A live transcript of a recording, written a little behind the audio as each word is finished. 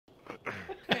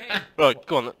Right,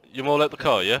 go on. You all out the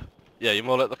car, yeah? Yeah, you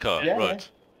all out the car. Yeah, right.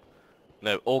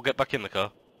 Now, all get back in the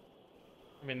car.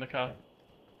 I'm in the car.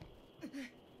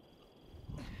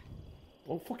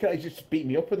 Oh, fuck it, he's just beat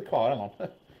me up with the car, hang on.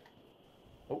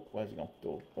 Oh, where's it gone?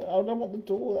 Door. Oh, I don't want the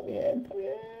door, let me in, let me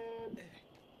in.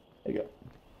 There you go.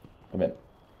 I'm in.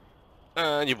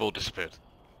 And you've all disappeared.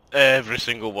 Every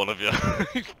single one of you.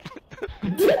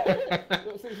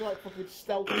 Those things are like fucking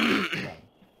stealth.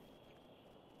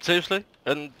 Seriously?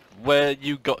 And where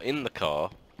you got in the car...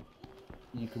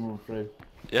 You can run through.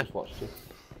 Yeah. Just watch this.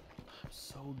 I'm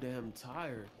so damn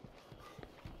tired.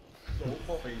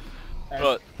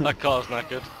 Right, that car's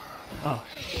knackered. Oh,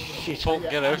 shit. Fuck,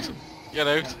 get out. Get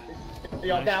out.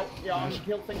 Yeah, now, yeah, I'm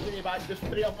kill things in your bag. Just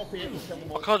 3 of them up here and kill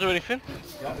them all. I can't do anything.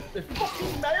 Yeah, there's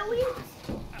fucking aliens!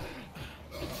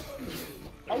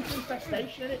 Out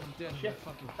infestation in it. Shit.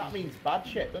 That means bad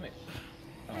shit, doesn't it?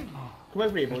 Come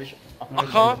over here, boys. I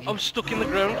can't, I'm stuck in the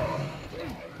ground.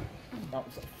 Oh,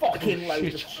 fucking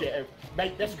loads of shit.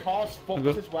 Mate, this car's fucked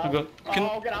as well.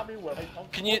 Oh, get out of my way.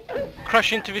 Can you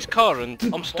crash into this car and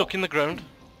I'm stuck in the ground?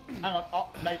 Hang on, oh,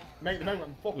 mate, the moment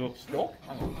I'm fucking stuck.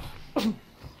 Hang on.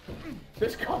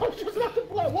 This car's just about to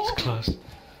blow up. It's close.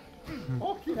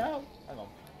 Fucking hell. Hang on.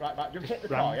 Right, just hit the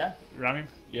car, yeah? Ram him?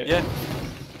 Yeah. Yeah.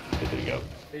 There you go.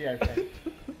 Are you okay?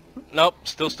 Nope,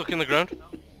 still stuck in the ground.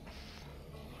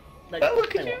 Mate, Oh,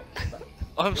 look at you.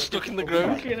 I'm stuck in the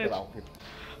ground. Look at it.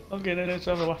 I'm getting it,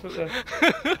 so I'm gonna laugh at them.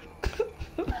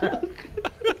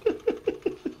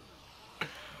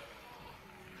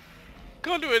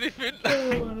 Can't do anything.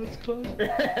 Oh man, it's close.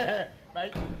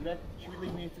 Mate, should we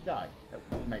leave me here to die?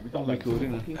 Mate, we've got Oh, loads we of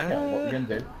could, fucking kill. What are we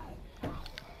gonna do?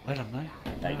 I don't know.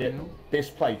 Mate, this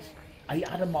place. I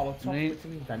had a Molotov Mate. with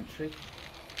an inventory.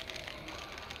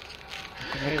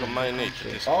 I think I might need to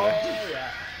Oh, disconnect.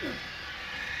 yeah.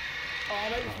 Oh,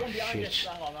 mate, there's one behind us. shit.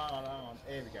 Hang on.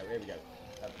 Here we go.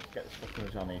 Let's get the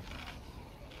fuckers on here.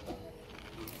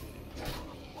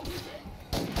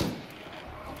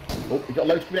 Oh, we got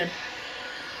loads coming in.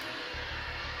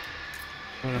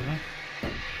 I don't know.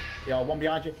 Yeah, one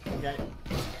behind you. Okay.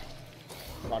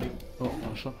 Got him. Oh,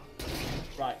 nice one.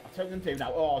 Right, I'll tell them to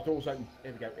now. Oh, door's open.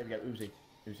 Here we go. Uzi.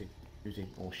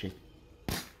 Oh, shit.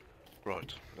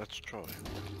 Right, let's try.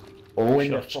 Oh,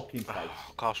 in the Shots. fucking face.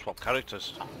 I can't swap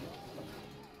characters.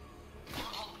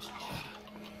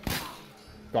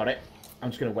 Got it. I'm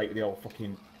just gonna wait with the old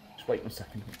fucking... Just wait 1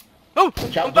 second. Oh!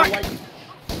 Watch I'm out, back! don't wait.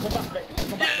 Come back a bit.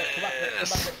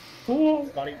 Yes. Oh.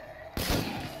 Got him.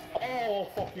 Oh,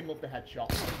 fucking love the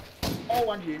headshot.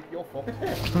 Oh, and you're fucked.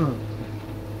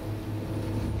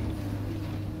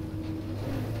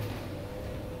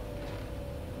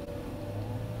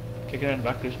 Kick it in the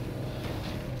back, Chris.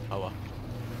 Oh well.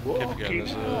 Whoa, Keep it going,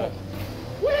 there's a...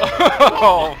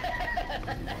 Oh.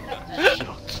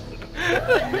 Shots.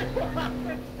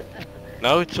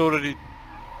 No, it's already...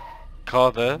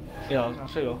 Car there. Yeah, I'll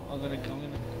say what. I'm gonna.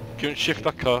 Can you shift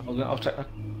that car? I'll take that.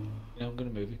 Yeah, I'm gonna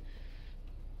move it.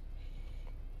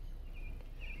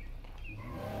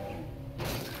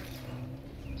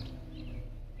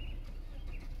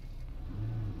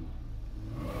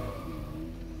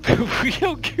 We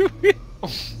are going.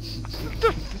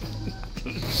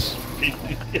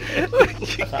 What are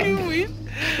you doing?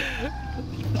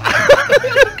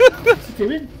 What's he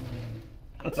doing?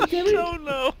 What's he doing? Oh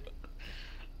no.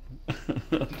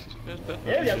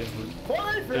 Here we go.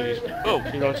 Fly through. Oh,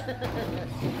 You know,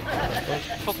 where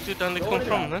the fuck did Danny come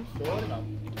from then?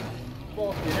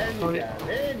 Fucking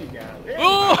there you go.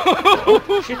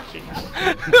 Oh! shit.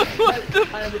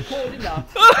 I am recording that.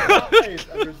 That is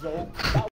a result. That